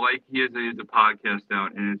 you'll like he has a podcast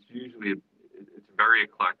out, and it's usually it's very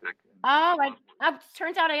eclectic. And Oh, I love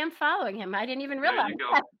turns out I am following him. I didn't even There realize. you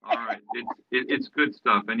go. All right, it's good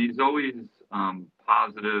stuff, and he's always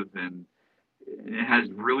positive, and it has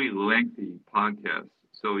really lengthy podcasts.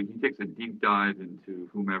 So he takes a deep dive into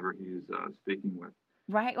whomever he's speaking with.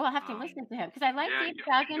 Right. Well, I'll have to Um, listen to him because I like yeah, Dave you'll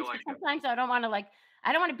Goggins, but like him. sometimes I don't want to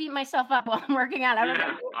I don't want to beat myself up while I'm working out. I was like,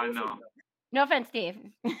 Yeah, I know. no offense, Dave.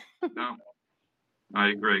 No, I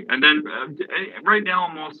agree. And then right now,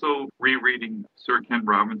 I'm also rereading Sir Ken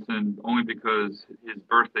Robinson only because his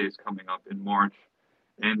birthday is coming up in March,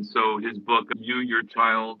 and so his book "You, Your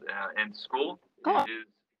Child, and School" Oh, is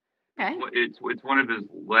okay. it's one of his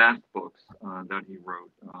last books that he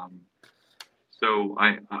wrote. So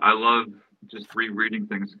I love just rereading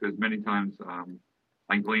things because many times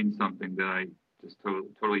I glean something that I just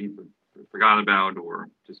totally forgot about or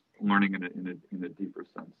just learning in a deeper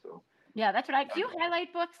sense. So Yeah, that's what I do.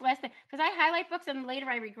 Highlight books less than because I highlight books and later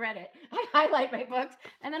I regret it. I highlight my books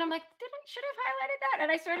and then I'm like, should have highlighted that?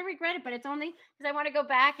 And I sort of regret it, but it's only because I want to go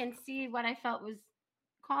back and see what I felt was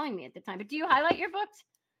calling me at the time. But do you highlight your books?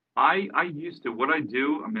 I used to. What I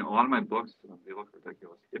do, I mean, a lot of my books, they look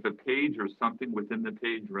ridiculous. If a page or something within the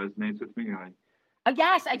page resonates with me, Oh,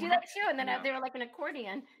 yes, I do want that too. And then yeah, they were like an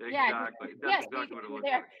accordion. Yeah, exactly. That's yes, exactly what it looks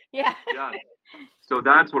there. like. Yeah. Yeah. So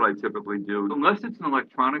that's what I typically do, unless it's an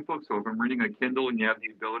electronic book. So if I'm reading a Kindle and you have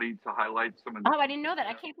the ability to highlight some of the Oh, I things didn't that know that. you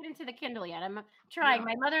I have. can't get into the Kindle yet. I'm trying. Yeah.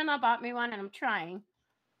 My mother-in-law bought me one, and I'm trying.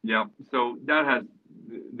 Yeah. So that has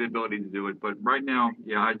the ability to do it. But right now,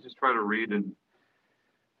 yeah, I just try to read and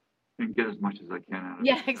get as much as I can out of it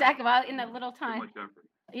Yeah, without exactly. Well, in that little too time. much effort.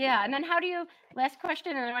 Yeah, and then how do you? Last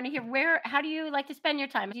question, and I want to hear how do you like to spend your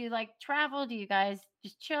time? Do you like travel? Do you guys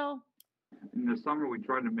just chill? In the summer, we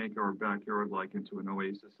try to make our backyard like into an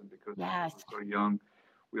oasis, and because our kids Yes. are so young,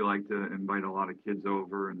 we like to invite a lot of kids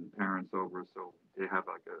over and parents over, so they have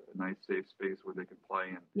like a nice safe space where they can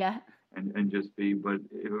play Yeah. and just be. But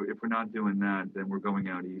if we're not doing that, then we're going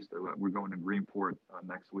out east. We're going to Greenport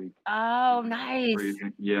next week, Oh, which is nice.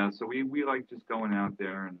 freezing. Yeah, so we like just going out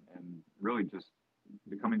there and really just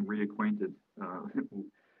becoming reacquainted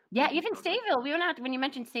Yeah, with each even other. Sayville. We went out when you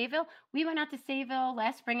mentioned Sayville. We went out to Sayville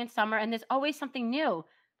last spring and summer, and there's always something new.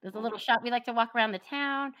 There's a Oh, little shop. We like to walk around the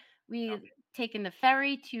town. yeah, We taken the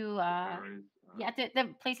ferry to the ferries. yeah,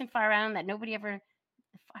 the place in Far Island that nobody ever.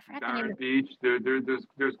 I forgot the name Barrett of. Beach.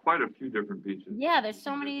 There's quite a few different beaches Yeah, there's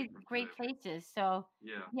so in many different great places. places. So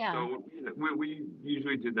Yeah. yeah, So we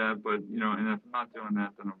usually do that, but and if I'm not doing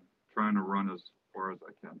that, then I'm trying to run as far as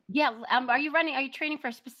I can. yeah. Are you running? Are you training for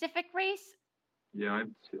a specific race? Yeah, I have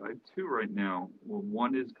two right now. Well,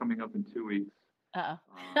 one is coming up in 2 weeks. Uh-oh.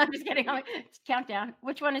 I'm Um, just kidding. It's countdown.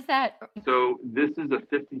 Which one is that? so this is a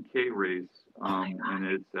 50K race, Oh my and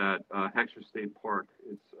god. it's at Heckscher State Park.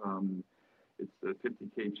 It's the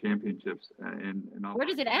 50K championships in Where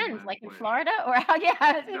does Alpine it in end? last Like in place. Florida or how?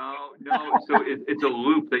 Yeah. Is it? No, no. So it's a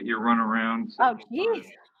loop that you run around Oh, several jeez. times.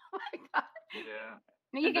 Oh my god. Yeah.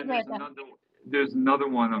 No, you And get then me at that. there's another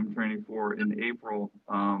one I'm training for in April,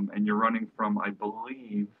 and you're running from I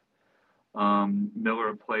believe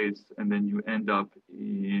Miller Place, and then you end up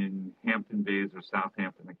in Hampton Bays or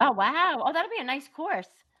Southampton. I Oh can't remember. wow. Oh, that'll be a nice course.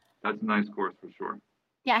 That's a nice course for sure.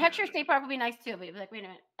 Yeah, Yeah, Heckscher State Park would be nice too. But you'd be like, wait a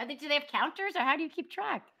minute. Do they have counters or how do you keep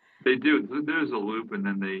track? they do. There's a loop, and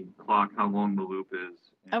then they clock how long the loop is,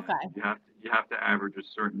 and Okay. you have to average a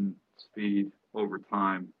certain speed over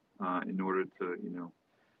time in order to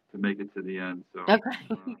make it to the end. So Okay.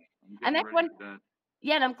 I'm And getting that's ready one. for that.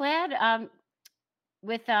 Yeah, and I'm glad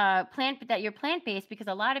with plant that you're plant based because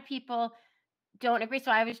a lot of people don't agree.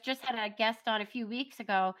 So I was just had a guest on a few weeks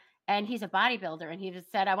ago, and he's a bodybuilder, and he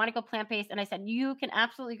just said, "I want to go plant based," and I said, "You can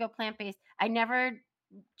absolutely go plant based." I never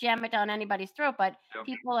jam it down anybody's throat, but Yep.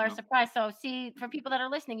 people are Yep. surprised. So see, for people that are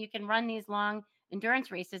listening, you can run these long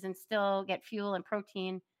endurance races and still get fuel and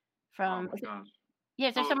protein Oh from. my gosh. Yeah,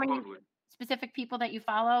 is there someone Totally. specific people that you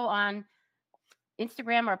follow on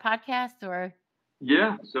Instagram or podcast or?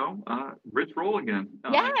 Yeah. So Rich Roll again.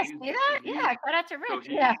 Yes, He's see that? he's Yeah, shout out to so Rich.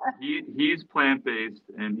 he's Yeah. he's plant based,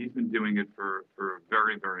 and he's been doing it for a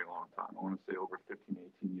very very long time. I want to say over 15,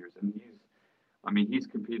 18 years, and he's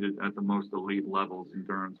competed at the most elite levels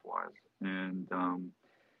endurance wise, and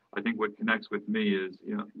I I think what connects with me is,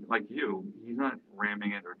 like you, he's not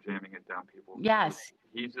ramming it or jamming it down people's throats. Yes.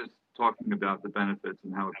 He's just talking about the benefits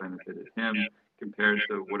and how it benefited him compared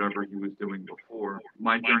to whatever he was doing before.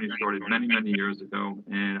 My journey started many, many years ago,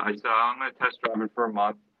 and I said, I'm going to test drive it for a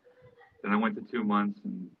month. Then I went to 2 months,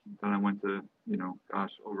 and then I went to,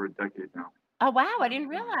 over a decade now. Oh, wow. I And didn't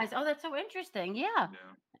realize. Oh, that's so interesting. Yeah. yeah,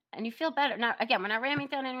 And you feel better. Now, again, we're not ramming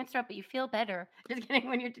down anyone's throat, but you feel better. Just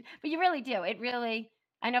kidding. But you really do. It really,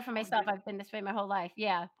 I know for oh, myself, I've been this way my whole life.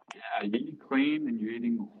 Yeah. yeah, you eat clean and you're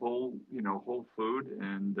eating whole, whole food,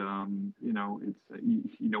 and it's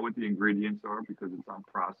you know what the ingredients are because it's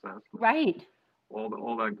unprocessed, Right. all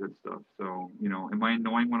that good stuff. So am I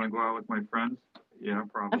annoying when I go out with my friends? Yeah, I'm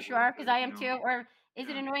probably. sure, because But I am too. Or is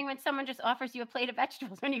it yeah, annoying when someone just offers you a plate of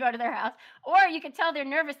vegetables when you go to their house? Or you can tell they're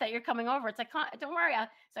nervous that you're coming over. It's like, don't worry.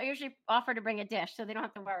 So I usually offer to bring a dish so they don't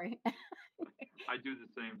have to worry. I do the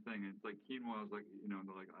same thing. It's like quinoa. I was like, they're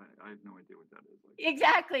like, I have no idea what that is.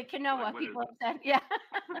 Exactly. Like Quinoa. what is People have said, yeah.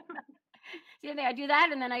 See, I do that,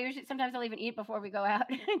 and then I usually sometimes I'll even eat before we go out.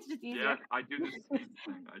 It's just easier. Yeah, I do the same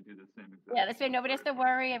thing. I do the same Yeah, exact this way thing. It's nobody has very to funny.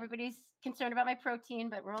 worry. Everybody's concerned about my protein,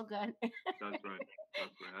 but we're all good. That's right.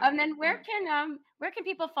 That's right. I have a Then good plan. where can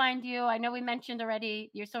people find you? I know we mentioned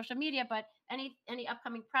already your social media, but any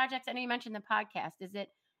upcoming projects? I know you mentioned the podcast. Is it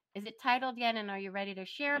titled yet, and are you ready to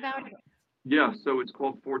share about it? Yeah, so it's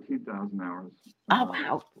called 14,000 hours. Oh, Uh,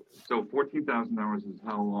 wow. so 14,000 hours is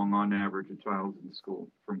how long, on average, a child's in school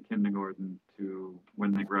from kindergarten to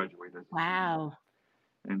when they graduate as a senior. Wow.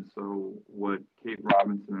 And so what Kate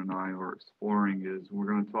Robinson and I are exploring is we're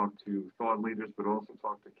going to talk to thought leaders, but also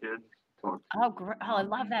talk to kids, talk to Oh, great. Oh, I moms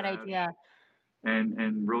love and that dads, idea.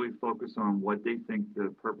 and really focus on what they think the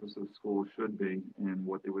purpose of school should be and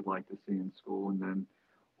what they would like to see in school. And then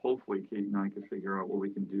hopefully Kate and I can figure out what we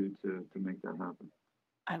can do to make that happen.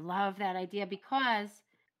 I love that idea because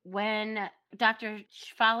when Dr.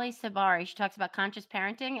 Shfali Sabari, she talks about conscious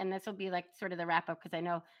parenting, and this will be like sort of the wrap up because I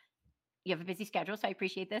know you have a busy schedule, so I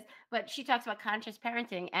appreciate this. But she talks about conscious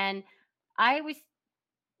parenting, and I always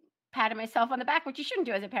patted myself on the back, which you shouldn't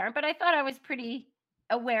do as a parent, but I thought I was pretty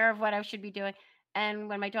aware of what I should be doing. And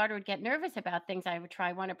when my daughter would get nervous about things, I would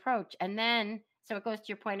try one approach. And then, so it goes to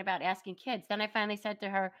your point about asking kids. Then I finally said to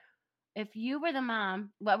her, if you were the mom,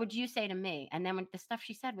 what would you say to me? And then when the stuff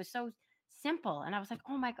she said was so simple, and I was like,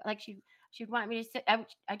 oh my god, like she'd want me to sit.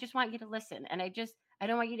 I just want you to listen, and I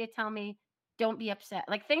don't want you to tell me don't be upset,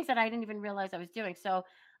 like things that I didn't even realize I was doing. So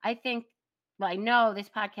I think, well, I know this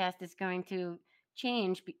podcast is going to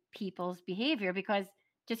change people's behavior because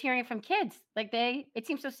just hearing it from kids, like it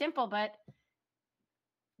seems so simple, but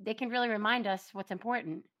they can really remind us what's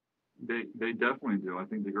important. They definitely do. I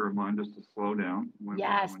think they can remind us to slow down when we're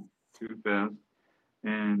Yes. going too fast,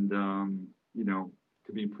 and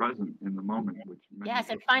to be present in the moment, which many Yes,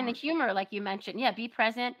 of and us find the aren't. humor, like you mentioned. Yeah, be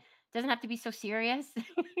present. Doesn't have to be so serious.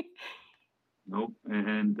 Nope.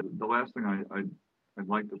 And the last thing I'd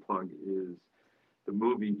like to plug is the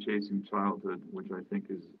movie Chasing Childhood, which I think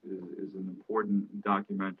is an important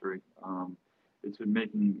documentary. It's been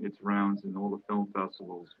making its rounds in all the film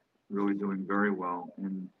festivals, really doing very well.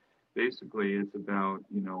 And basically, it's about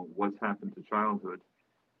what's happened to childhood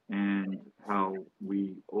and how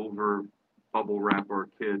we over bubble wrap our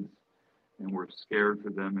kids and we're scared for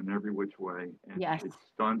them in every which way. And Yes. it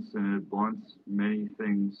stunts and it blunts many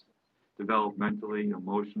things developmentally,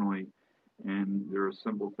 emotionally, and there are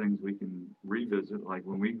simple things we can revisit. Like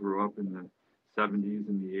when we grew up in the 70s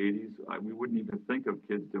and the 80s, we wouldn't even think of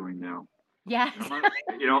kids doing now. Yes.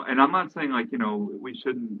 And I'm not saying like we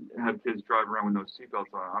shouldn't have kids drive around with no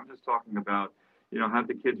seatbelts on. I'm just talking about have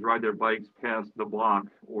the kids ride their bikes past the block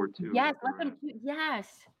or two Yes. that Let they're them. in.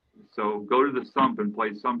 Yes. So go to the sump and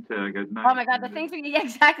play sump tag at Oh night. my God, the And things we yeah,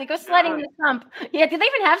 exactly. Go sledding yeah, in the sump. Yeah. Do they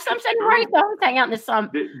even have sumps it's anymore? I used true. to always hang out in the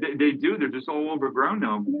sump. They do. They're just all overgrown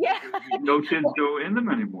now Yeah. because no kids go in them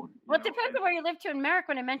anymore. Well, it depends And on where you live too. In America,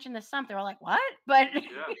 when I mentioned the sump, they're all like, "What?" But yeah,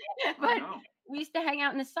 I but know. we used to hang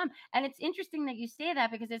out in the sump, and it's interesting that you say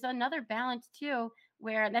that because there's another balance too,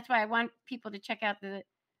 where and that's why I want people to check out the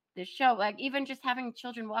show. Like even just having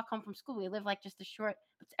children walk home from school, we live like just a short.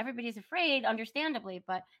 Everybody's afraid, understandably.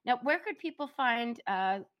 But now, where could people find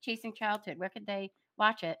Chasing Childhood? Where could they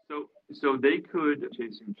watch it? So they could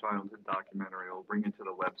Chasing Childhood documentary. I'll bring it to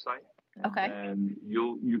the website, and Okay. then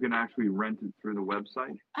you can actually rent it through the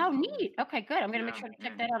website. Oh, neat. Okay, good. I'm gonna make Yeah, sure to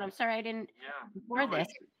check and that out. I'm sorry I didn't yeah, before no, this.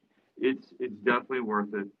 it's definitely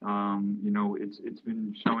worth it. It's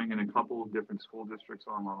been showing in a couple of different school districts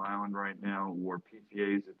on Long Island right now, or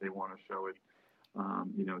PTAs if they want to show it,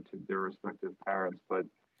 to their respective parents. But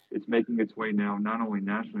it's making its way now not only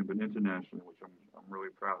nationally but internationally, which I'm really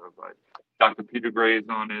proud of. Dr. Peter Gray is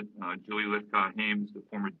on it. Julie Lithcott-Hames, the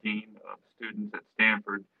former dean of students at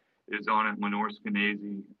Stanford, is on it. Lenore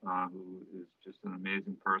Skenazy, who is just an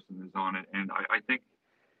amazing person, is on it. And I think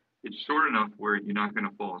it's short enough where you're not going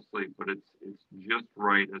to fall asleep, but it's just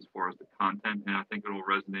right as far as the content, and I think it'll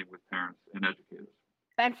resonate with parents and educators.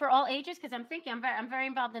 And for all ages, because I'm very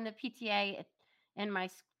involved in the PTA in my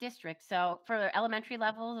district. So for elementary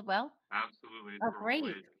levels as well. Absolutely, it's Oh, for all great!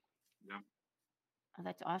 ages. Yep. Oh,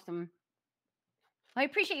 that's awesome. I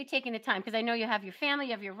appreciate you taking the time because I know you have your family,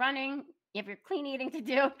 you have your running, you have your clean eating to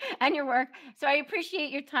do, and your work. So I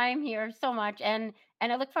appreciate your time here so much, and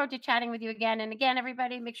I look forward to chatting with you again. And again,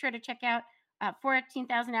 everybody, make sure to check out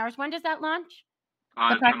 14,000 hours. When does that launch?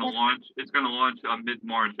 The It's going to podcast. launch. It's going to launch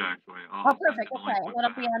mid-March. Actually, Oh, I'll send perfect. you the Okay, link and once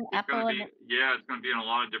that'll I be have on it. It's going to Apple. be it's going to be in a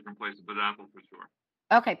lot of different places, but Apple for sure.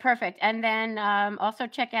 Okay, perfect. And then also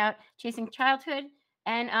check out Chasing Childhood.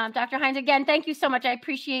 And Dr. Hynes, again, thank you so much. I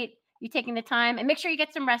appreciate you taking the time. And make sure you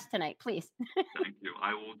get some rest tonight, please. Thank you.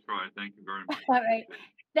 I will try. Thank you very much. All right.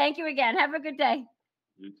 Thank you again. Have a good day.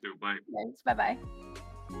 You too. Bye. Thanks. Bye-bye.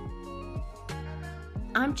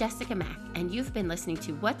 I'm Jessica Mack, and you've been listening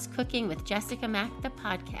to What's Cooking with Jessica Mack, the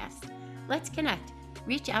podcast. Let's connect.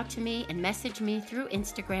 Reach out to me and message me through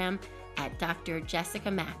Instagram at Dr.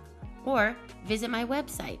 Jessica Mack, or visit my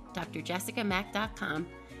website, drjessicamack.com,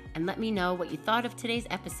 and let me know what you thought of today's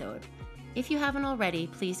episode. If you haven't already,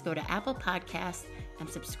 please go to Apple Podcasts and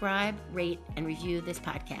subscribe, rate, and review this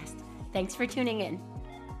podcast. Thanks for tuning in.